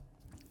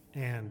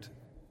and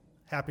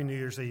Happy New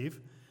Year's Eve.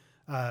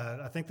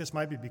 I think this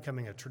might be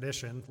becoming a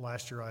tradition.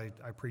 Last year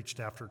I preached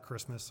after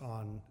Christmas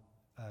on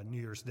New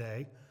Year's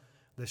Day.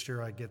 This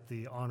year I get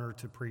the honor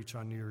to preach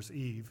on New Year's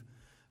Eve.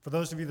 For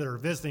those of you that are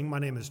visiting, my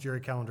name is Jerry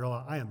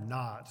Calandrella. I am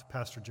not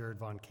Pastor Jared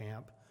Von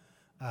Camp.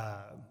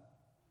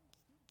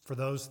 For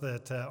those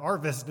that are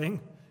visiting,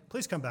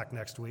 please come back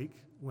next week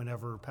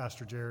whenever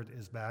Pastor Jared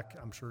is back.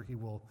 I'm sure he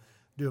will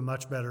do a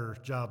much better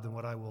job than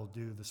what I will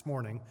do this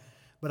morning.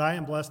 But I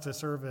am blessed to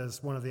serve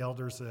as one of the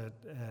elders at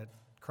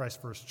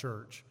Christ First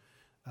Church.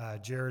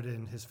 Jared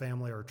and his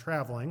family are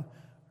traveling,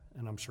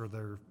 and I'm sure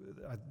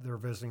they're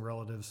visiting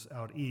relatives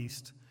out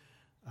east.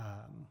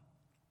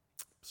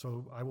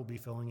 So I will be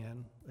filling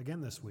in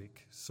again this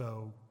week.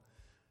 So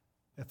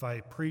if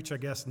I preach, I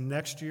guess,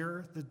 next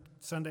year, the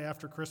Sunday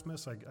after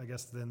Christmas, I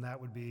guess then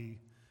that would be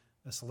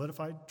a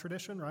solidified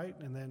tradition, right?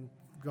 And then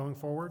going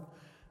forward.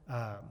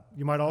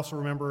 You might also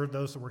remember,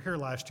 those that were here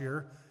last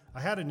year, I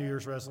had a New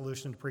Year's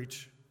resolution to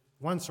preach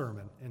one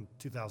sermon in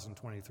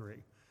 2023.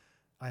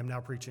 I am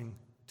now preaching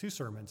 2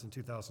 sermons in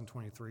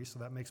 2023, so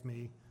that makes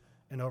me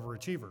an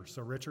overachiever.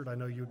 So Richard, I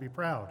know you would be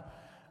proud.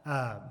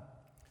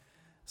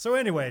 So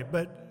anyway,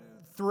 but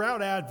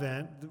throughout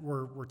Advent,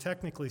 we're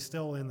technically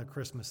still in the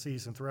Christmas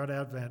season. Throughout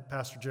Advent,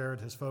 Pastor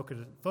Jared has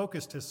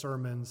focused his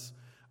sermons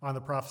on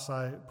the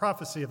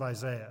prophecy of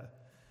Isaiah,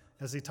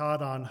 as he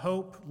taught on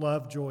hope,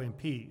 love, joy, and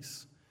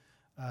peace.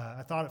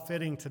 I thought it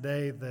fitting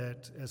today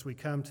that as we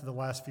come to the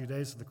last few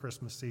days of the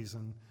Christmas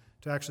season,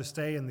 to actually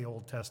stay in the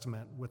Old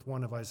Testament with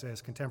one of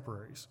Isaiah's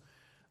contemporaries,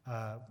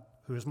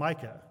 who is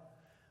Micah.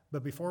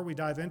 But before we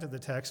dive into the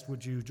text,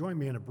 would you join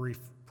me in a brief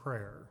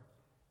prayer?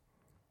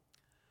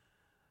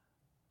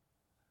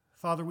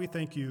 Father, we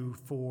thank you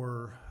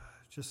for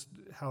just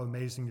how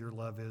amazing your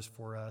love is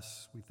for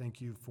us. We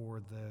thank you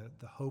for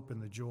the hope and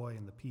the joy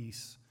and the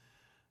peace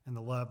and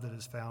the love that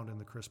is found in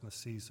the Christmas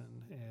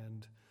season.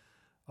 And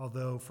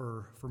although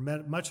for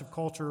much of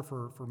culture,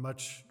 for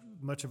much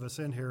of us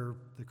in here,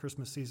 the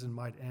Christmas season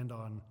might end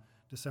on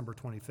December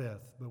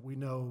 25th, but we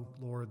know,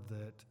 Lord,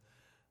 that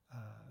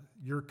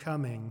your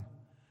coming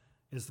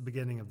is the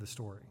beginning of the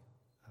story.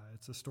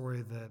 It's a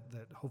story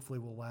that hopefully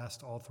will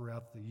last all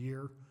throughout the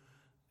year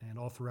and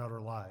all throughout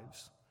our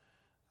lives.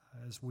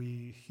 As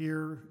we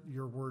hear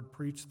your word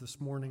preached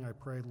this morning, I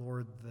pray,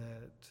 Lord,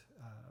 that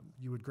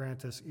you would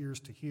grant us ears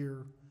to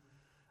hear,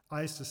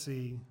 eyes to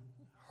see,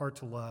 heart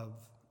to love,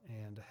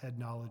 and head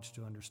knowledge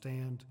to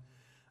understand.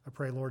 I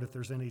pray, Lord, if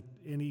there's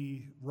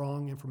any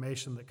wrong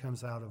information that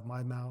comes out of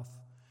my mouth,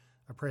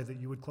 I pray that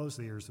you would close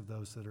the ears of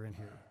those that are in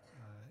here.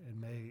 And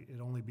may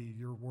it only be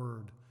your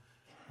word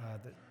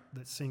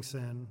that sinks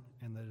in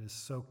and that is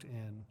soaked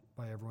in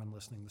by everyone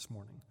listening this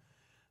morning.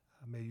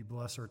 May you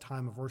bless our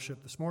time of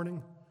worship this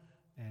morning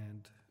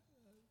and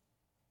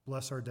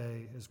bless our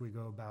day as we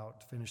go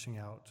about finishing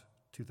out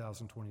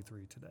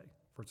 2023 today.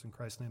 For it's in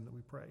Christ's name that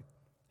we pray.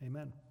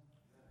 Amen.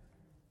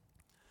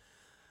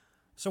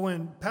 So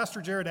when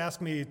Pastor Jared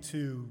asked me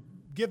to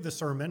give the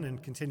sermon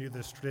and continue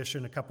this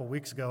tradition a couple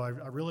weeks ago,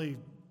 I really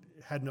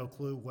had no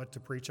clue what to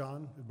preach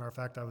on. As a matter of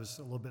fact, I was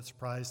a little bit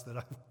surprised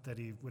that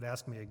he would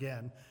ask me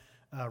again.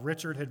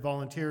 Richard had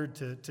volunteered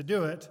to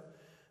do it,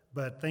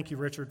 but thank you,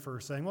 Richard,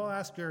 for saying, well,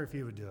 ask Jared if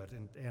he would do it,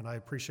 and I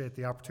appreciate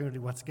the opportunity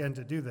once again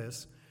to do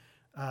this.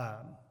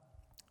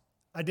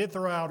 I did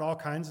throw out all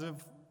kinds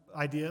of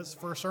ideas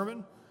for a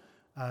sermon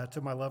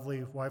to my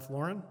lovely wife,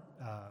 Lauren.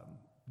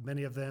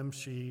 Many of them,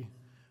 she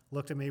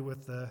looked at me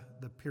with the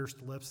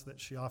pierced lips that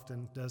she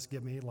often does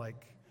give me,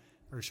 like,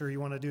 are you sure you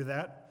want to do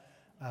that?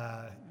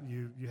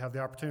 You have the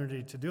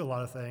opportunity to do a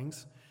lot of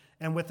things.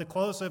 And with the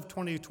close of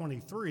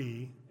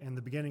 2023 and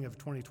the beginning of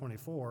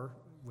 2024,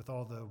 with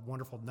all the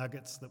wonderful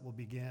nuggets that will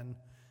begin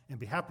and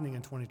be happening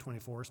in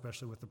 2024,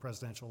 especially with the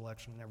presidential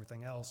election and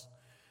everything else,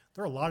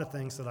 there are a lot of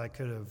things that I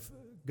could have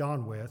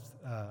gone with.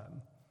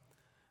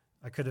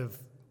 I could have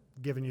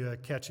given you a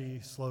catchy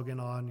slogan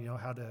on,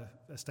 how to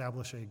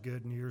establish a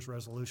good New Year's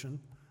resolution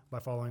by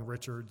following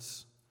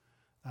Richard's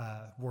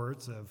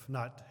words of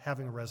not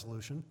having a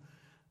resolution.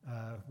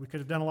 We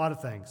could have done a lot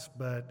of things,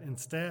 but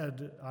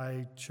instead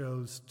I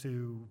chose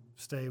to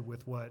stay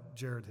with what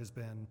Jared has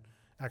been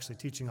actually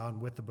teaching on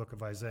with the book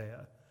of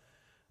Isaiah.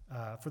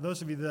 For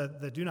those of you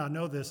that do not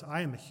know this,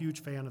 I am a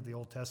huge fan of the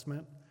Old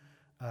Testament.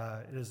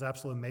 It is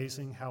absolutely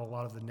amazing how a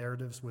lot of the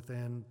narratives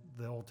within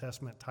the Old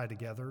Testament tie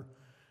together.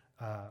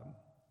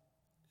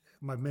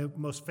 My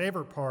most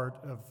favorite part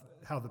of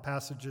how the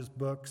passages,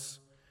 books,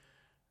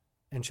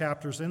 and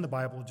chapters in the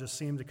Bible just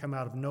seem to come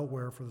out of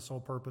nowhere for the sole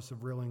purpose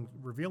of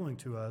revealing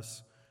to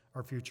us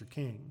our future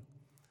king.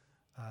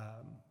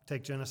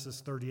 Take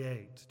Genesis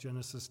 38.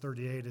 Genesis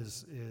 38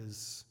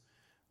 is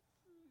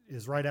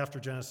right after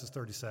Genesis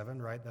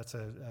 37, right? That's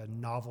a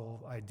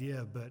novel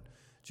idea, but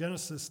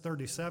Genesis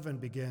 37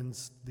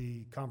 begins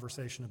the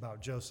conversation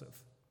about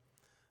Joseph.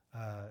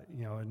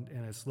 And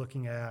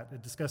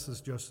it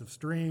discusses Joseph's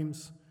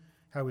dreams,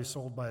 how he's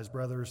sold by his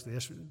brothers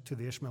to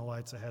the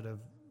Ishmaelites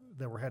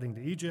that were heading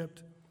to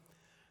Egypt.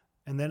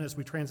 And then as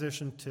we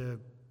transition to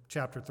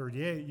chapter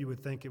 38, you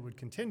would think it would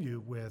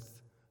continue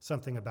with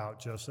something about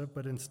Joseph,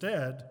 but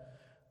instead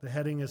the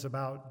heading is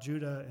about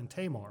Judah and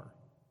Tamar.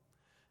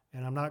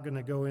 And I'm not going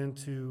to go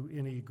into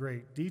any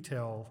great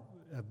detail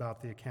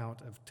about the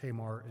account of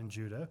Tamar and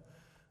Judah.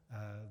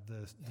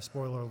 The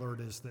spoiler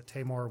alert is that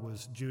Tamar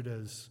was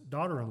Judah's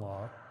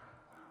daughter-in-law.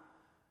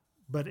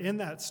 But in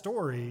that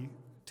story,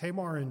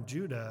 Tamar and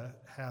Judah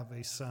have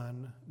a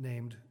son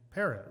named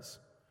Perez.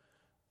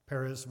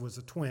 Perez was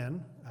a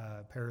twin.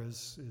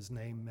 Perez's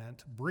name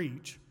meant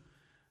breach.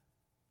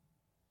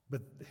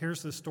 But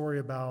here's the story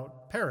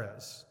about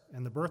Perez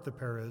and the birth of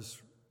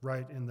Perez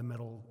right in the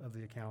middle of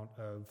the account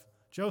of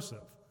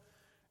Joseph.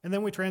 And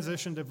then we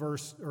transition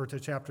to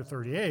chapter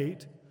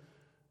 38,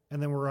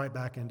 and then we're right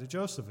back into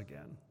Joseph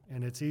again.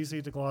 And it's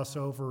easy to gloss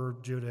over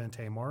Judah and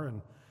Tamar,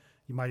 and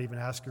you might even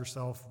ask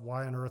yourself,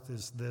 why on earth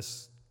is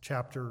this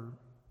chapter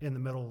in the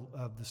middle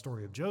of the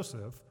story of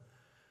Joseph?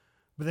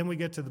 But then we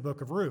get to the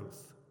book of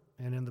Ruth.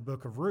 And in the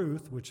book of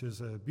Ruth, which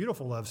is a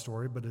beautiful love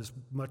story, but is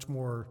much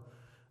more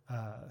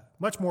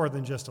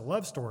than just a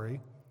love story,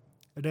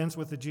 it ends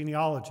with a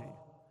genealogy.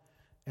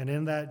 And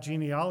in that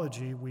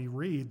genealogy, we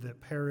read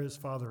that Perez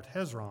fathered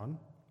Hezron,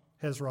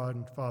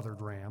 Hezron fathered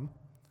Ram,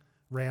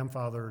 Ram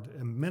fathered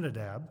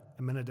Amminadab,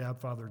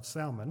 Amminadab fathered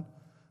Salmon,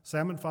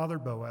 Salmon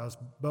fathered Boaz,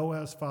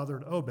 Boaz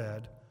fathered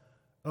Obed,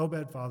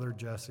 Obed fathered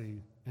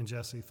Jesse, and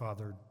Jesse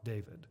fathered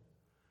David.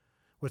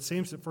 What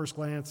seems at first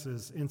glance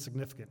as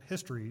insignificant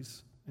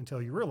histories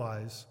until you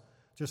realize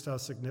just how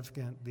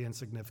significant the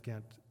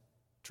insignificant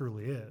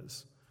truly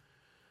is.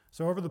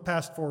 So over the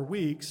past 4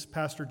 weeks,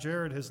 Pastor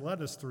Jared has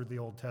led us through the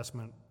Old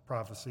Testament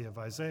prophecy of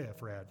Isaiah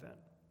for Advent.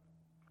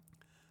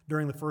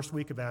 During the first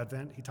week of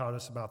Advent, he taught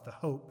us about the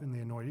hope in the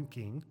anointed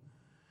king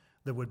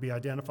that would be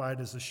identified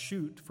as a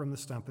shoot from the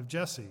stump of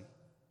Jesse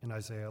in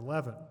Isaiah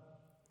 11.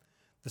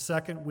 The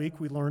second week,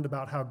 we learned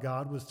about how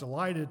God was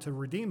delighted to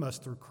redeem us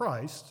through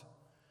Christ,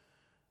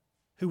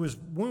 who was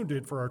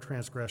wounded for our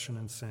transgression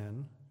and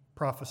sin,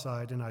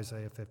 prophesied in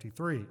Isaiah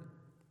 53.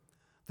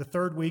 The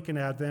third week in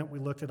Advent, we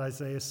looked at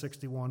Isaiah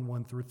 61,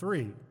 1 through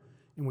 3,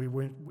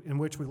 in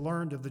which we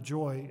learned of the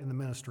joy in the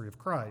ministry of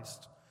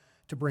Christ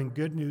to bring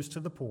good news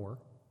to the poor.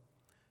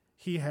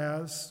 He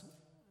has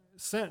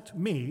sent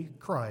me,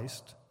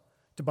 Christ,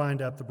 to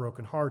bind up the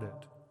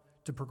brokenhearted,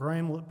 to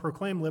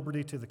proclaim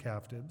liberty to the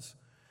captives,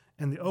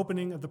 and the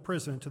opening of the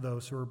prison to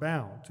those who are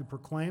bound, to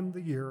proclaim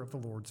the year of the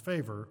Lord's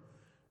favor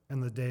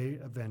and the day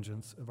of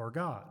vengeance of our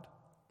God.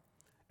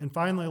 And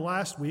finally,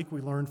 last week, we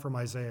learned from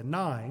Isaiah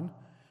 9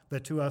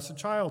 that to us a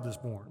child is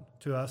born,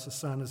 to us a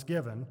son is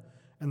given,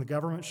 and the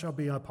government shall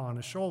be upon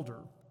his shoulder.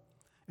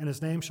 And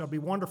his name shall be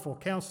Wonderful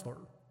Counselor,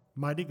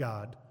 Mighty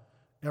God,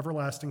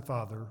 Everlasting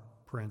Father,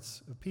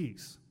 Prince of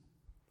Peace.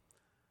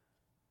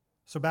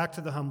 So back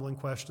to the humbling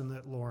question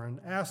that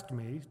Lauren asked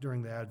me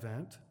during the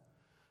Advent,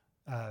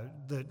 what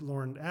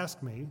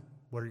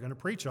are you going to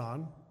preach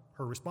on?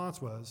 Her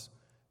response was,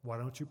 why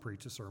don't you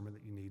preach a sermon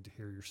that you need to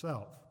hear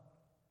yourself?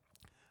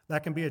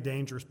 That can be a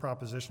dangerous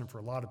proposition for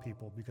a lot of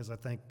people because I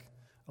think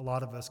a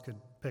lot of us could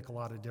pick a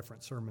lot of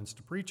different sermons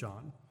to preach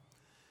on.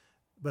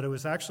 But it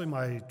was actually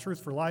my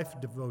Truth for Life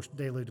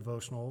daily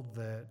devotional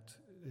that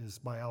is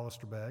by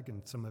Alistair Begg,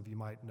 and some of you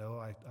might know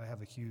I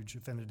have a huge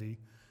affinity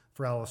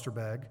for Alistair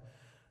Begg.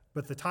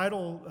 But the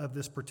title of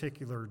this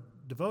particular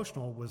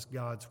devotional was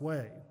God's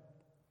Way.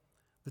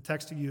 The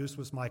text he used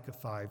was Micah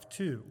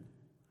 5:2,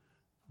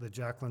 that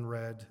Jacqueline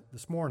read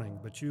this morning.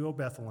 But you, O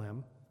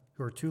Bethlehem,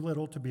 who are too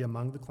little to be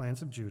among the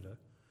clans of Judah,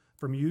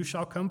 from you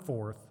shall come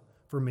forth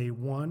for me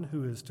one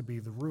who is to be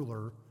the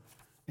ruler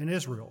in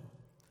Israel,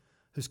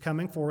 whose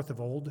coming forth of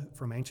old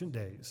from ancient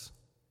days.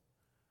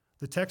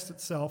 The text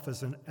itself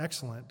is an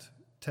excellent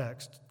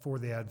text for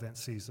the Advent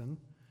season,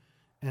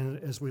 and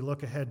as we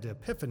look ahead to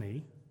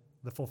Epiphany,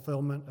 the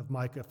fulfillment of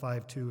Micah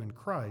 5:2 in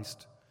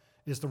Christ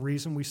is the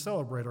reason we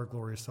celebrate our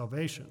glorious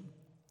salvation.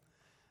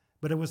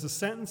 But it was a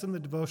sentence in the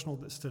devotional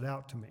that stood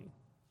out to me.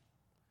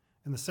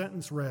 And the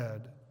sentence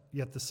read,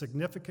 "Yet the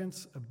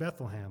significance of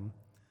Bethlehem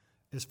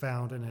is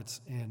found in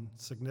its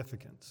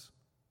insignificance."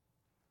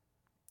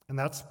 And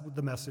that's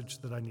the message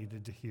that I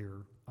needed to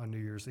hear on New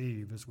Year's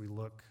Eve as we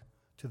look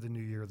to the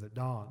new year that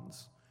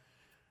dawns.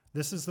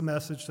 This is the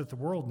message that the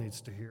world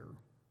needs to hear.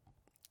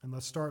 And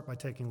let's start by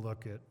taking a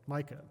look at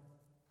Micah.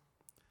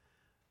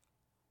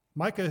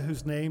 Micah,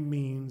 whose name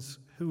means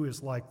who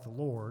is like the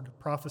Lord,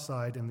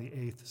 prophesied in the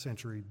 8th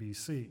century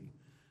BC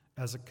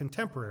as a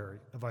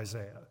contemporary of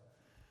Isaiah.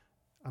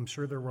 I'm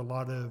sure there were a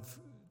lot of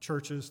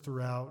churches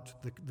throughout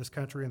this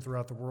country and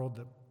throughout the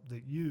world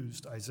that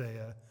used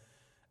Isaiah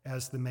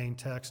as the main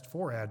text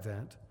for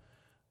Advent.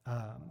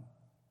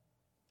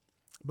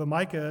 But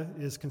Micah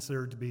is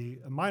considered to be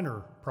a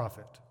minor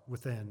prophet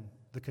within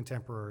the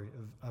contemporary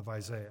of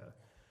Isaiah.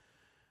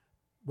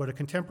 What a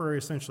contemporary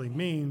essentially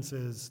means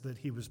is that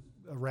he was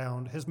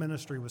around, his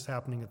ministry was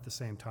happening at the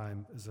same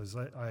time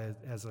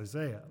as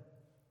Isaiah.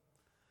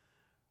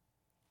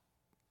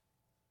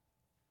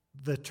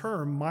 The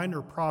term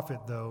minor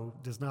prophet, though,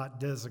 does not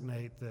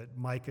designate that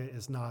Micah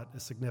is not a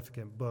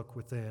significant book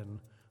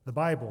within the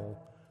Bible.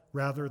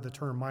 Rather, the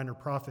term minor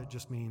prophet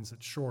just means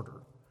it's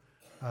shorter.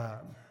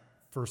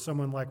 For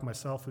someone like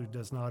myself who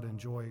does not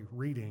enjoy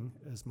reading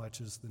as much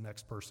as the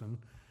next person,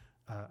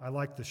 I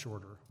like the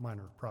shorter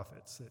minor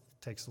prophets. It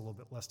takes a little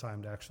bit less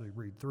time to actually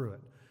read through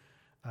it.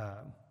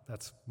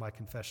 That's my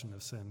confession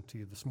of sin to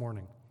you this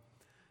morning.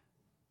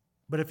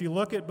 But if you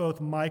look at both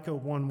Micah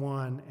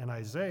 1:1 and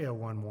Isaiah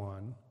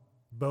 1:1,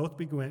 both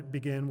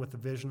begin with the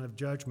vision of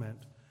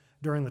judgment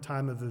during the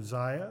time of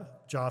Uzziah,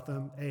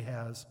 Jotham,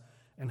 Ahaz,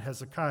 and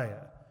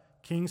Hezekiah,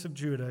 kings of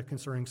Judah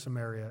concerning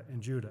Samaria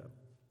and Judah.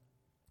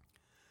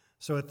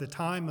 So at the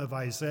time of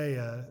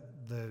Isaiah,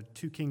 the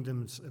two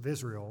kingdoms of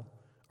Israel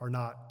are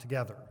not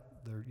together.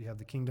 You have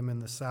the kingdom in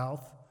the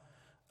south.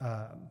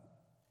 Let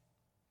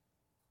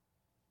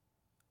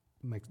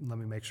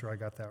me make sure I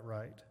got that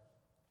right.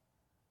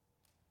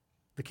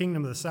 The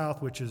kingdom of the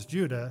south, which is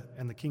Judah,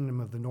 and the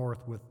kingdom of the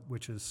north,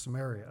 which is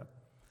Samaria.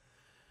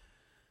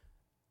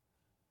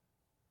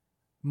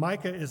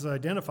 Micah is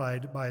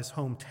identified by his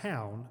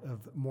hometown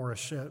of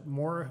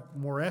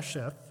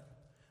Moresheth,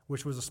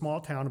 which was a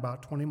small town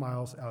about 20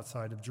 miles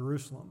outside of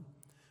Jerusalem,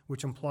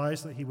 which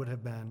implies that he would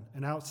have been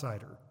an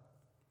outsider.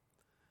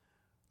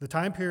 The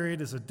time period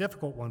is a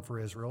difficult one for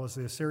Israel as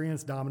the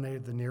Assyrians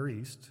dominated the Near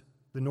East.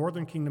 The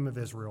northern kingdom of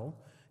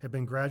Israel had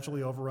been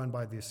gradually overrun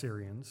by the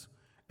Assyrians,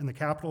 and the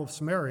capital of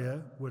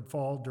Samaria would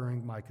fall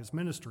during Micah's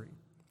ministry.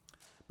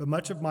 But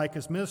much of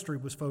Micah's ministry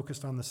was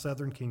focused on the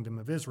southern kingdom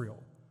of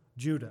Israel,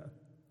 Judah.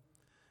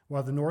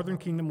 While the northern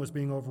kingdom was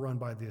being overrun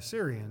by the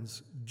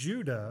Assyrians,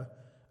 Judah,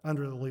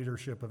 under the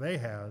leadership of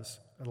Ahaz,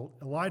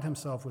 allied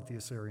himself with the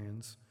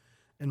Assyrians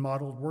and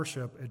modeled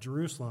worship at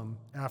Jerusalem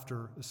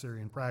after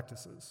Assyrian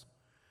practices.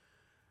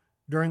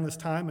 During this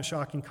time, a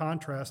shocking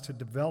contrast had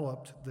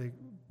developed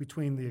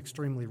between the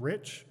extremely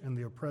rich and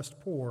the oppressed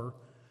poor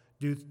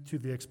due to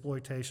the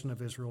exploitation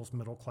of Israel's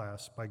middle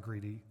class by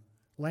greedy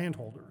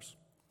landholders.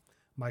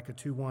 Micah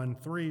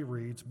 2:1-3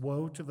 reads,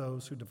 "Woe to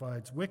those who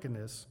devise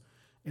wickedness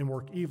and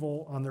work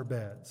evil on their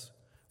beds.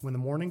 When the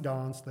morning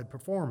dawns, they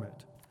perform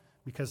it,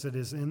 because it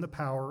is in the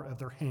power of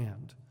their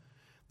hand.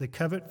 They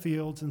covet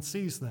fields and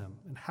seize them,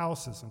 and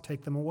houses and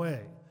take them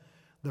away.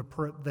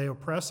 They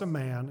oppress a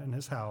man and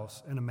his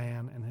house, and a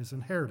man and his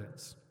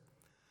inheritance."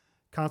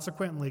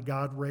 Consequently,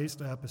 God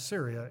raised up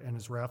Assyria and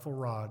his wrathful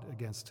rod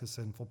against his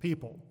sinful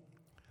people.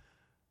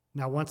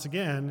 Now, once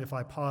again, if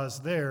I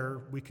pause there,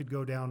 we could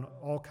go down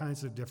all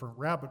kinds of different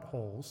rabbit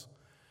holes,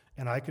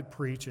 and I could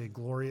preach a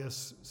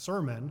glorious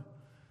sermon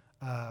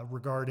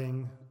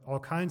regarding all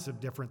kinds of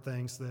different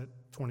things that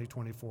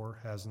 2024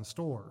 has in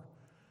store.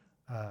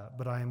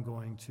 But I am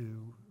going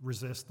to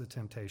resist the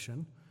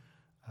temptation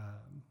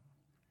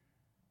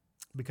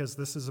because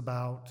this is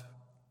about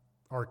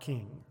our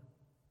King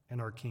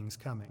and our King's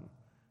coming,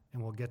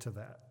 and we'll get to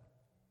that.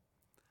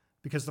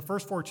 Because the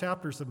first 4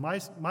 chapters of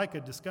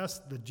Micah discuss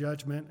the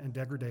judgment and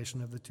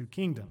degradation of the two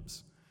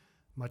kingdoms,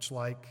 much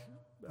like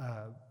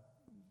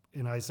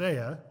in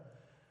Isaiah.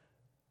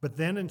 But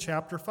then in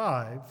chapter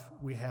 5,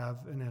 we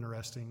have an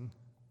interesting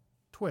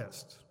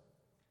twist.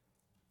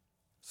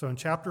 So in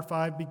chapter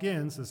 5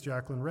 begins, as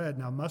Jacqueline read,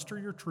 "Now muster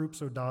your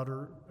troops, O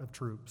daughter of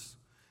troops.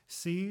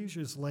 Siege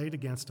is laid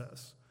against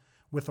us.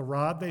 With a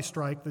rod they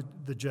strike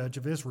the judge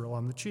of Israel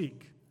on the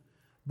cheek.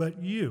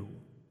 But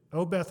you,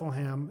 O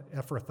Bethlehem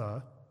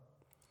Ephrathah,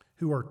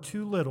 who are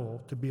too little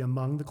to be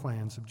among the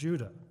clans of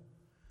Judah.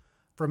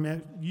 From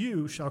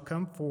you shall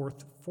come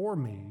forth for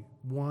me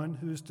one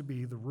who is to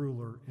be the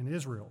ruler in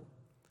Israel,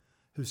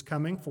 whose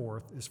coming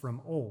forth is from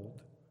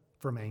old,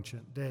 from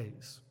ancient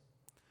days.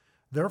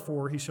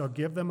 Therefore he shall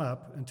give them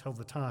up until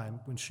the time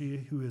when she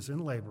who is in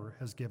labor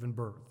has given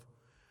birth.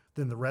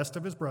 Then the rest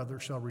of his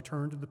brothers shall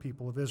return to the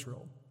people of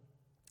Israel,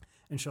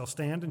 and shall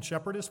stand and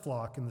shepherd his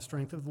flock in the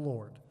strength of the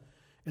Lord,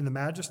 in the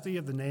majesty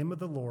of the name of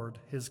the Lord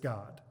his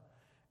God.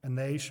 And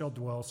they shall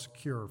dwell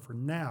secure, for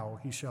now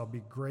he shall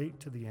be great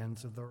to the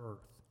ends of the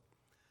earth,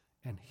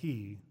 and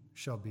he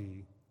shall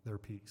be their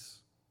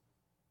peace."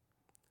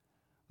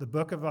 The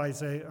book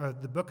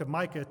of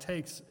Micah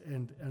takes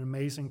an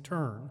amazing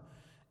turn,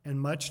 and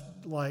much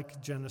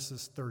like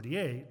Genesis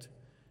 38,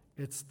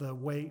 it's the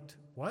wait,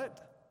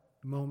 what?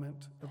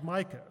 Moment of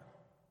Micah.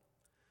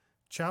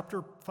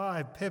 Chapter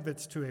 5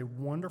 pivots to the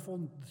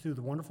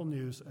wonderful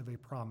news of a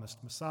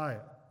promised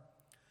Messiah.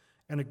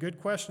 And a good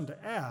question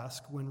to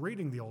ask when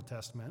reading the Old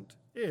Testament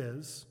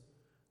is,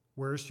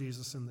 where's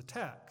Jesus in the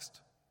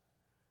text?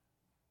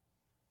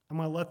 I'm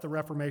going to let the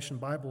Reformation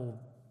Bible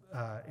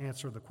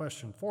answer the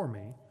question for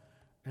me,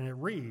 and it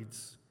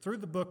reads,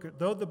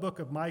 though the book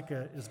of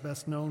Micah is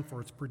best known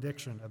for its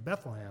prediction of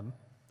Bethlehem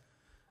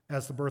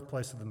as the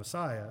birthplace of the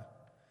Messiah,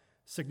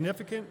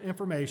 significant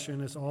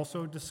information is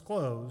also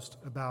disclosed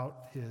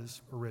about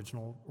his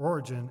original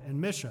origin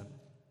and mission.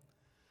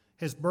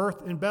 His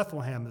birth in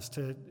Bethlehem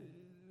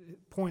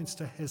points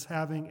to his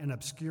having an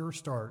obscure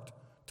start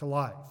to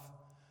life,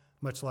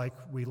 much like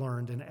we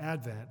learned in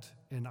Advent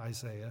in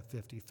Isaiah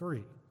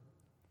 53.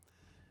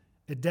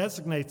 It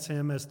designates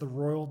him as the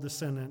royal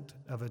descendant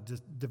of a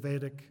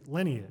Davidic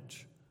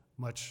lineage,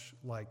 much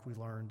like we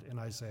learned in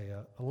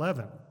Isaiah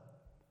 11.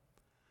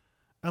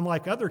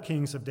 Unlike other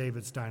kings of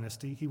David's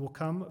dynasty, he will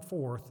come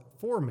forth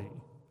for me,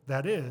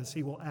 That is,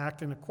 he will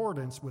act in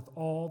accordance with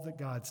all that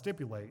God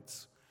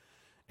stipulates,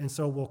 and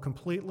so will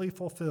completely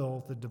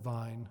fulfill the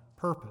divine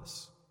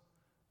purpose.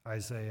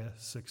 Isaiah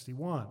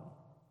 61.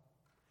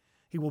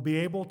 He will be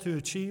able to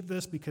achieve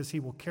this because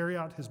he will carry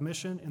out his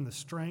mission in the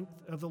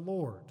strength of the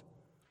Lord.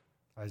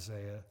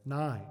 Isaiah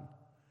 9.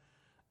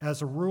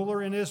 As a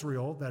ruler in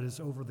Israel, that is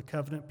over the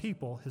covenant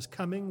people, his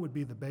coming would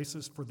be the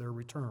basis for their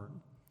return.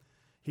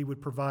 He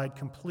would provide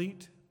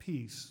complete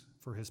peace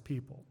for his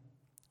people.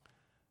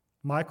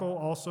 Micah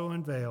also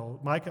unveils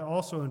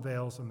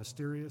a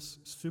mysterious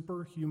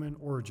superhuman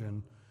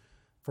origin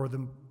for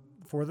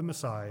the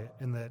Messiah,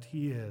 in that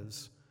he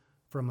is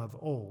from of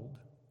old,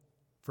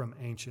 from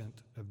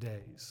ancient of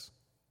days.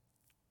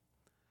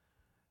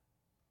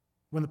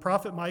 When the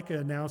prophet Micah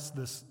announced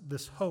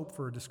this hope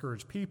for a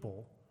discouraged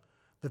people,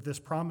 that this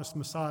promised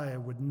Messiah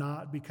would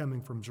not be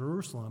coming from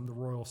Jerusalem, the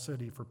royal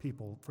city for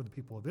the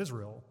people of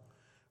Israel,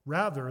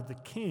 rather the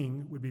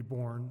king would be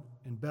born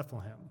in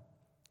Bethlehem,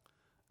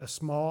 a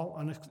small,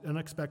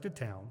 unexpected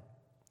town,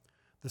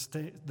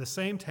 the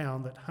same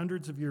town that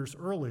hundreds of years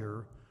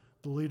earlier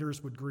the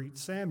leaders would greet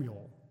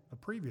Samuel, a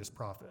previous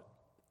prophet.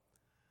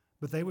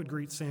 But they would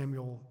greet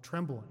Samuel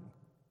trembling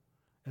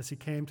as he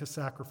came to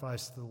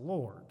sacrifice to the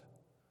Lord.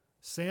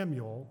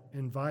 Samuel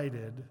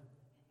invited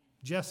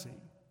Jesse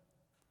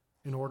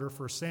in order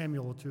for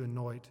Samuel to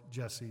anoint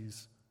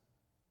Jesse's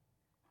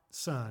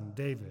son,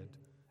 David,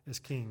 as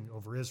king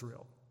over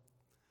Israel.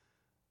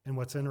 And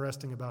what's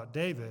interesting about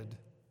David,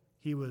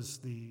 he was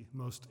the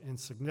most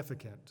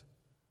insignificant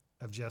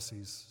of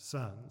Jesse's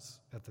sons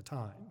at the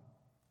time.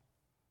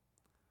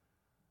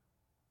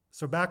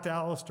 So back to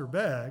Alistair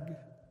Begg,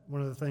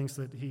 one of the things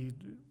that he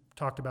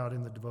talked about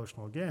in the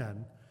devotional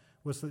again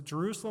was that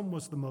Jerusalem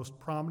was the most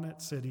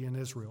prominent city in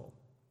Israel.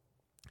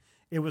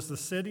 It was the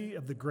city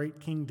of the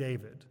great King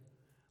David,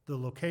 the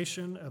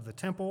location of the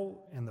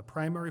temple and the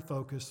primary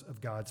focus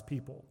of God's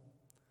people.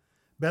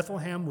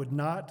 Bethlehem would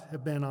not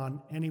have been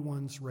on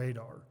anyone's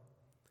radar.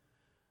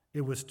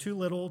 It was too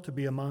little to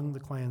be among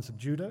the clans of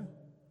Judah.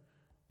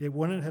 It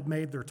wouldn't have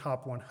made their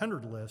top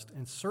 100 list,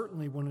 and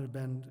certainly wouldn't have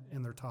been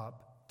in their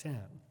top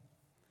 10.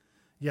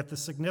 Yet the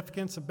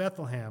significance of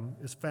Bethlehem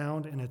is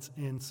found in its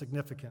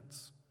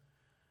insignificance.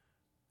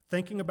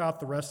 Thinking about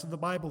the rest of the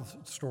Bible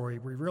story,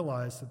 we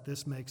realize that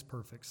this makes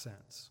perfect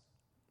sense.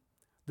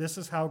 This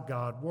is how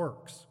God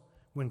works.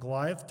 When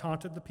Goliath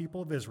taunted the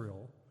people of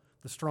Israel,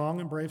 the strong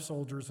and brave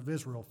soldiers of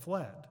Israel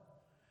fled.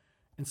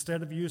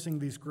 Instead of using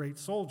these great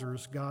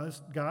soldiers,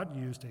 God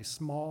used a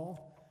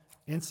small,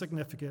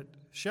 insignificant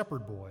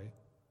shepherd boy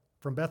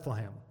from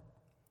Bethlehem,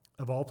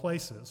 of all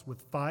places,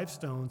 with 5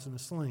 stones and a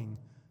sling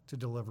to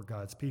deliver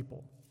God's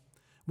people.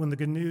 When the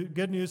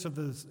good news of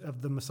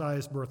the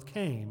Messiah's birth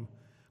came,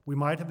 we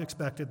might have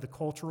expected the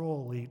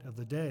cultural elite of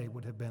the day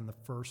would have been the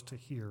first to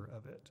hear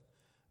of it.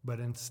 But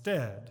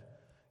instead,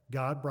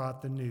 God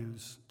brought the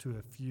news to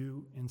a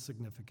few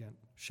insignificant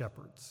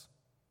shepherds.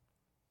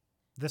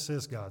 This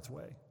is God's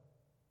way.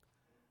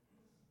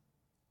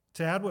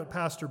 To add to what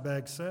Pastor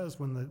Begg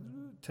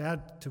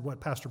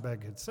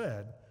had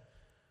said,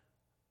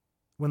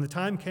 when the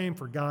time came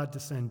for God to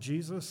send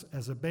Jesus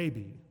as a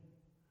baby,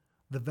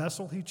 the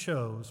vessel he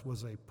chose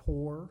was a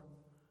poor,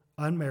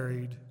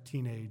 unmarried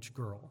teenage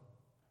girl.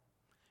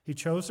 He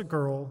chose a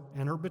girl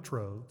and her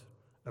betrothed,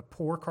 a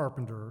poor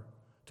carpenter,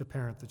 to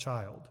parent the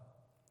child,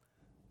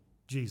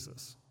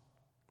 Jesus.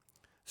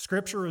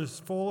 Scripture is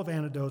full of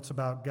anecdotes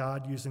about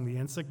God using the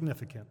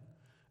insignificant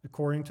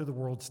according to the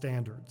world's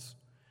standards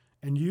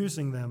and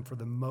using them for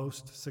the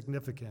most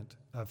significant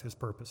of his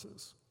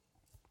purposes.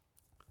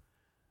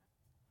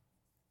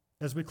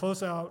 As we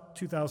close out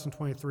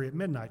 2023 at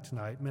midnight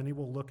tonight, many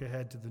will look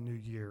ahead to the new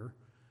year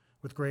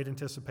with great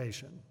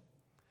anticipation.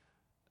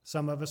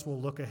 Some of us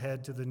will look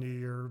ahead to the new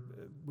year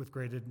with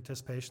great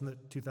anticipation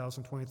that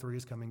 2023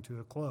 is coming to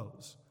a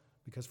close,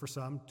 because for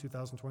some,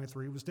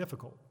 2023 was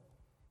difficult.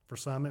 For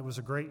some, it was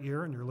a great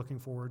year, and you're looking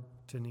forward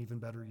to an even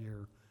better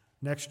year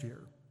next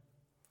year.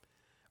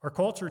 Our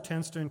culture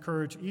tends to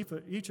encourage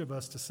each of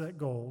us to set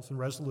goals and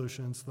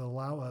resolutions that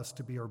allow us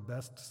to be our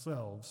best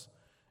selves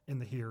in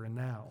the here and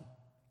now.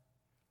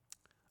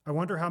 I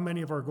wonder how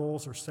many of our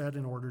goals are set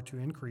in order to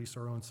increase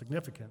our own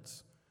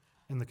significance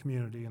in the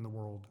community and the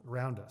world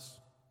around us.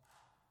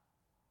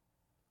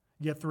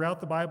 Yet throughout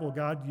the Bible,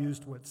 God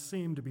used what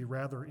seemed to be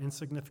rather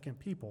insignificant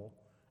people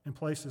and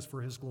places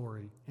for his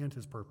glory and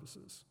his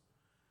purposes.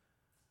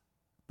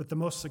 But the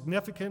most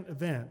significant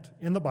event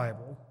in the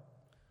Bible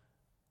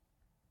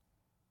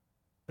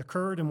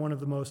occurred in one of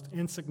the most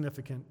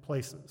insignificant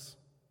places.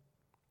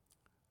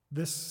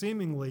 This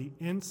seemingly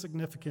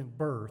insignificant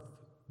birth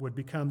would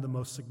become the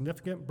most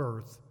significant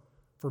birth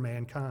for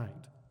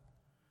mankind.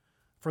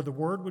 For the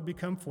Word would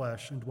become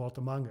flesh and dwelt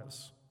among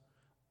us.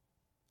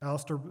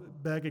 Alistair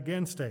Begg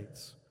again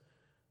states,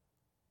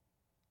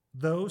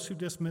 "Those who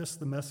dismiss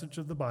the message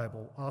of the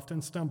Bible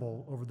often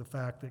stumble over the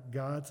fact that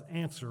God's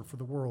answer for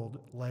the world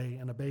lay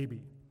in a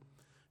baby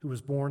who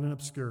was born in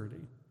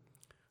obscurity.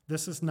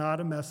 This is not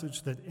a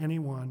message that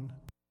anyone can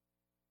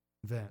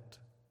invent.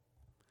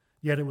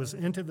 Yet it was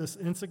into this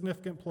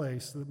insignificant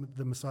place that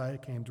the Messiah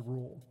came to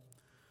rule.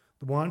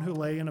 The one who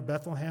lay in a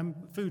Bethlehem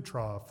food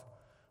trough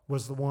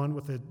was the one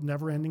with a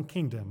never-ending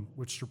kingdom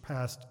which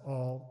surpassed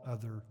all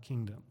other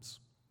kingdoms.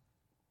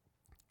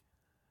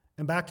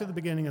 And back to the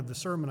beginning of the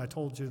sermon, I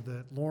told you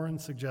that Lauren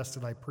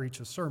suggested I preach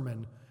a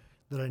sermon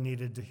that I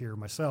needed to hear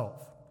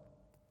myself.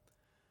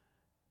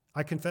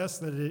 I confess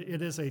that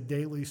it is a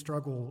daily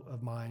struggle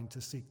of mine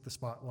to seek the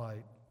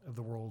spotlight of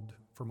the world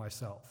for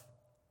myself.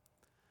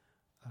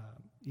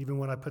 Even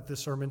when I put this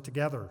sermon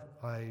together,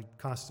 I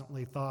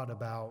constantly thought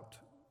about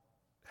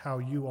how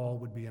you all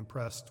would be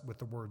impressed with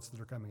the words that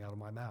are coming out of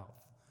my mouth,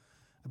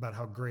 about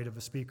how great of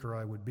a speaker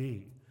I would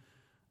be.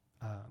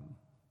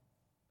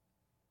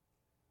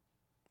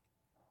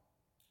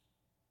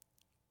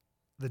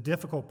 The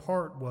difficult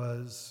part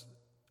was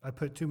I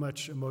put too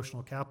much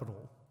emotional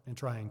capital in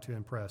trying to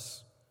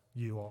impress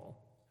you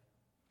all.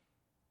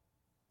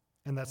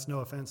 And that's no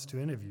offense to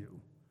any of you,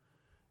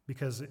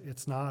 because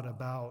it's not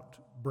about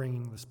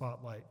bringing the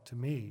spotlight to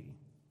me.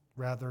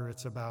 Rather,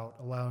 it's about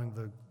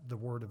allowing the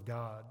Word of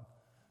God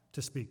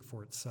to speak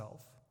for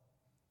itself.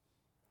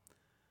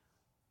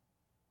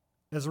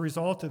 As a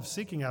result of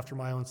seeking after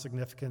my own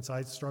significance,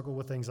 I struggle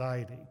with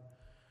anxiety.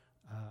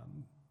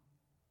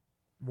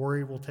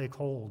 Worry will take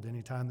hold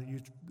anytime that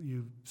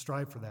you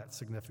strive for that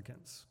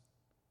significance.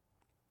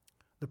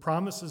 The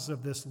promises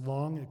of this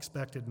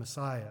long-expected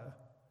Messiah,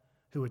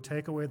 who would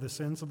take away the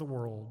sins of the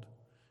world,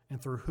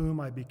 and through whom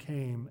I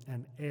became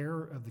an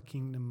heir of the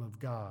kingdom of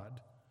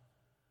God,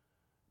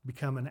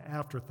 become an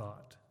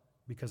afterthought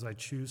because I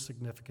choose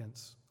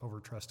significance over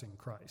trusting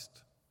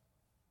Christ.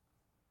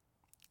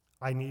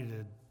 I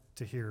needed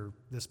to hear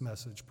this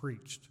message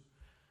preached.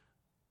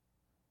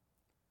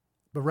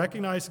 But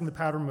recognizing the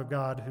pattern of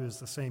God, who is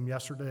the same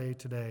yesterday,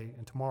 today,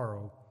 and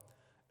tomorrow,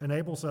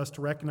 enables us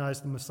to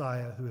recognize the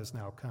Messiah who has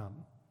now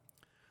come.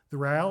 The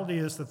reality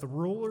is that the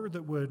ruler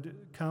that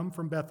would come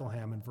from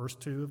Bethlehem in verse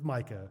 2 of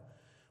Micah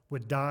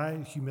would die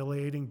a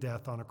humiliating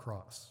death on a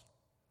cross.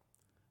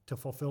 To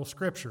fulfill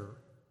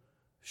Scripture,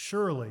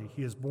 surely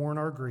he has borne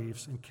our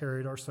griefs and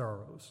carried our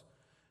sorrows,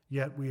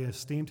 yet we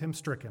esteemed him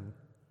stricken,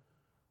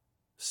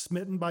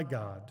 smitten by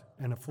God,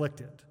 and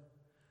afflicted.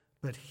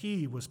 But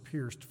he was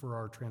pierced for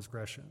our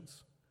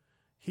transgressions.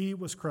 He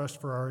was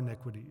crushed for our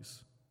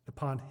iniquities.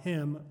 Upon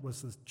him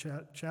was the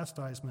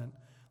chastisement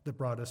that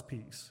brought us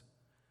peace.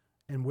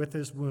 And with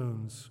his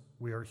wounds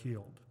we are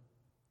healed.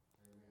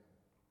 Amen.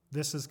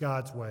 This is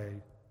God's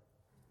way,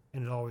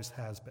 and it always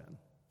has been.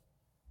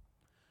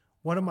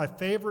 One of my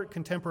favorite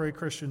contemporary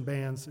Christian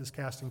bands is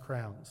Casting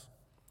Crowns.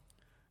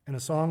 And a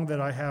song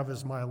that I have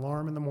as my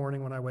alarm in the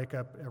morning when I wake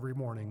up every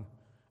morning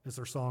is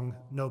their song,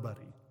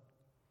 Nobody.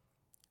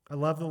 I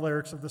love the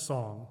lyrics of the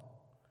song.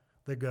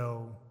 They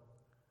go,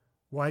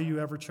 "Why you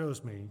ever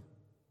chose me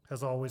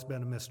has always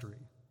been a mystery.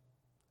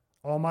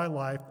 All my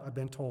life I've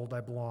been told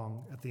I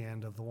belong at the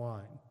end of the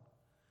line.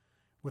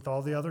 With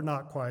all the other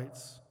not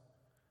quites,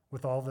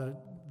 with all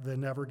the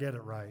never get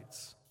it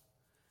rights.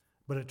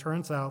 But it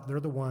turns out they're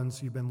the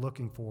ones you've been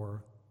looking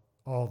for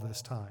all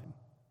this time."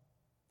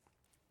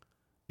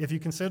 If you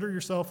consider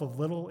yourself of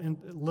little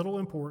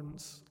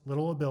importance,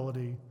 little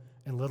ability,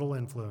 and little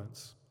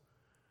influence,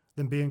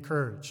 then be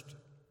encouraged.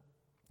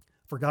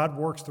 For God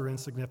works through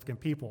insignificant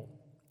people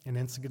in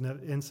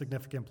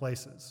insignificant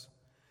places.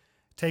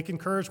 Take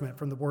encouragement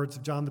from the words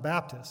of John the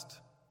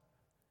Baptist.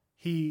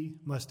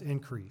 He must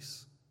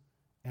increase,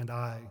 and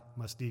I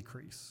must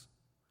decrease.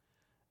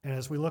 And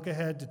as we look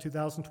ahead to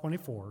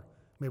 2024,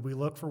 may we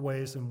look for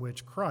ways in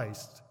which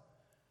Christ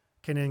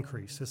can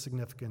increase his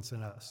significance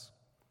in us.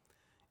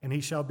 And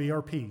he shall be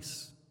our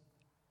peace.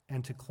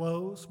 And to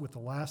close with the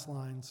last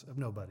lines of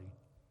Nobody.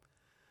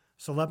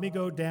 So let me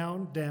go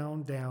down,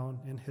 down,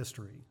 down in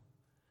history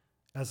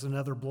as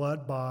another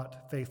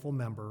blood-bought, faithful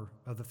member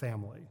of the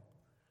family.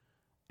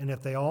 And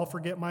if they all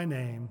forget my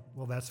name,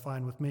 well, that's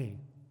fine with me.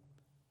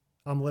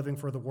 I'm living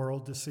for the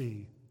world to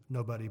see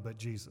nobody but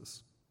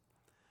Jesus.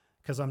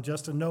 Because I'm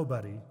just a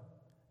nobody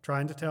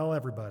trying to tell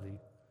everybody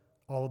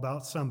all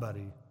about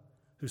somebody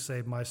who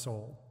saved my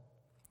soul.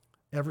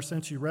 Ever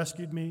since you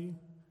rescued me,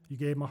 you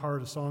gave my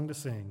heart a song to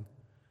sing.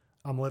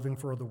 I'm living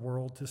for the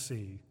world to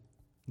see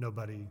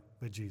nobody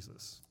but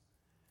Jesus.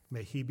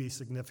 May he be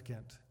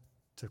significant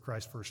to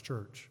Christ First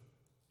Church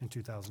in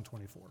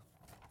 2024.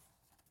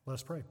 Let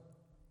us pray.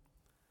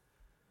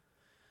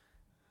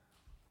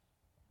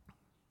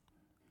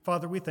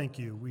 Father, we thank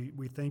you.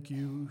 We thank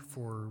you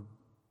for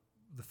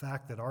the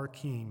fact that our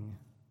King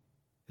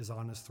is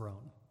on his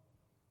throne.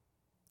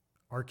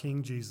 Our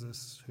King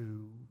Jesus,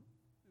 who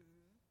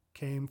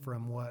came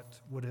from what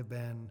would have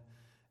been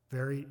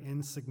very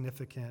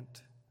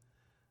insignificant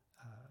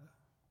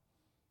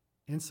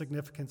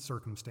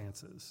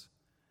circumstances,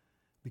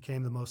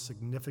 became the most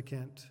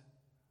significant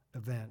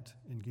event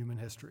in human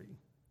history.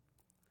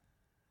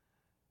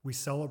 We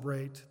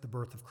celebrate the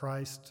birth of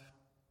Christ,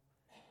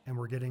 and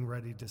we're getting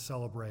ready to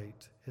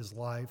celebrate his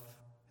life,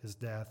 his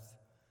death,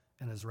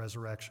 and his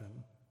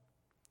resurrection.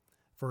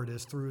 For it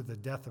is through the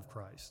death of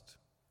Christ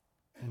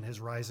and his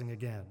rising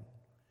again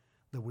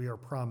that we are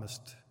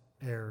promised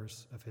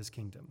heirs of his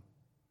kingdom.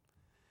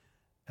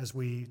 As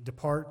we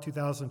depart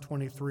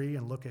 2023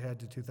 and look ahead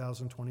to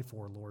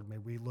 2024, Lord, may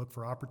we look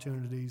for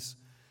opportunities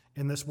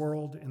in this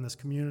world, in this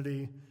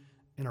community,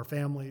 in our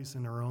families,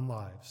 in our own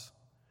lives,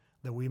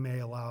 that we may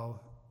allow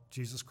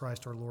Jesus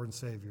Christ, our Lord and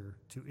Savior,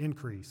 to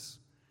increase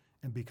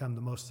and become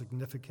the most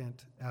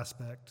significant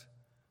aspect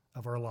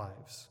of our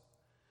lives.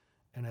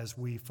 And as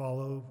we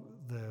follow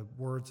the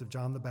words of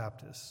John the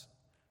Baptist,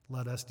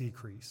 let us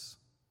decrease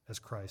as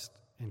Christ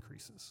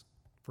increases.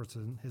 For it's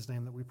in his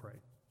name that we pray.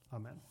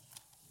 Amen.